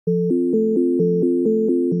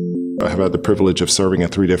I have had the privilege of serving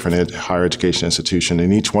at 3 different higher education institutions.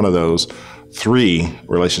 In each one of those, 3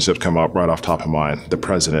 relationships come up right off top of mind. The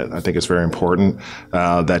president, I think it's very important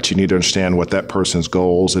that you need to understand what that person's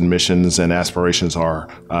goals and missions and aspirations are.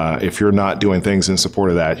 If you're not doing things in support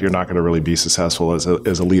of that, you're not going to really be successful as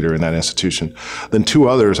a leader in that institution. Then 2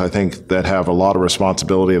 others, I think, that have a lot of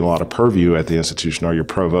responsibility and a lot of purview at the institution are your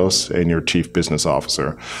provost and your chief business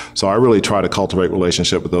officer. So I really try to cultivate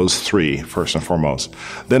relationship with those 3 first and foremost.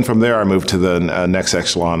 Then from there, I move to the next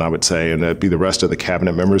echelon, I would say, and that'd be the rest of the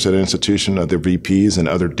cabinet members at an institution, other VPs and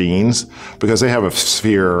other deans, because they have a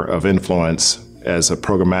sphere of influence as a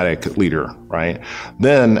programmatic leader, right?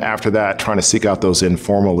 Then after that, trying to seek out those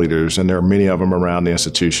informal leaders, and there are many of them around the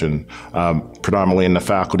institution, predominantly in the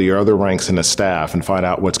faculty or other ranks in the staff, and find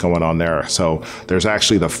out what's going on there. So there's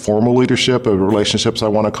actually the formal leadership of relationships I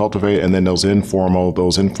want to cultivate, and then those informal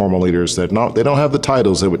leaders that they don't have the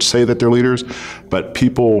titles that would say that they're leaders, but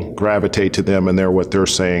people gravitate to them and they're what they're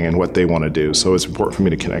saying and what they want to do. So it's important for me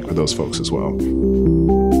to connect with those folks as well.